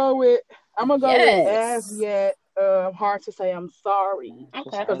gonna go with Yes. As Yet. Hard to Say I'm Sorry.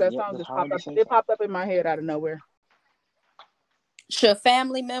 Okay. Because that Yeah, song that's just hard popped to up. say It popped up in my head out of nowhere. Should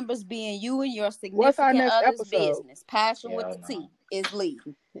family members be in you and your What's our significant next other's episode? business? Passion with Hell the T no. is lead.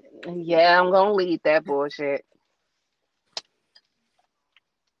 yeah, I'm gonna lead that bullshit.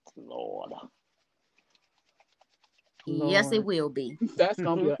 Lord. Yes, it Lord. will be. That's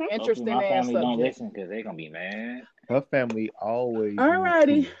gonna be an Hopefully interesting my ass family don't subject. listen because they're gonna be mad. Her family always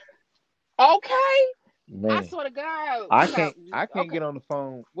Alrighty. Okay. I man. swear to God. I you can't know, get on the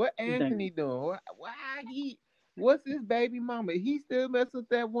phone. What Anthony doing? What's his baby mama? He still mess with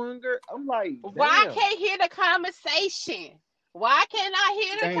that one girl. I'm like, Why I damn. can't hear the conversation? Why can't I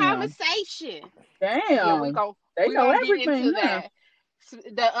hear the Damn. conversation? Damn. Yeah, we They know gonna get everything, into huh? that.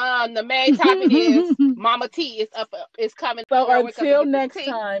 The main topic is Mama T is coming. So Girl, wake up and until get the next tea.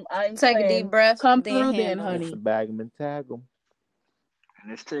 time, I'm Take a deep saying, breath, come then through then, handle it. It's honey. the Bagman tag 'em.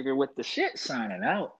 And this trigger with the shit signing out.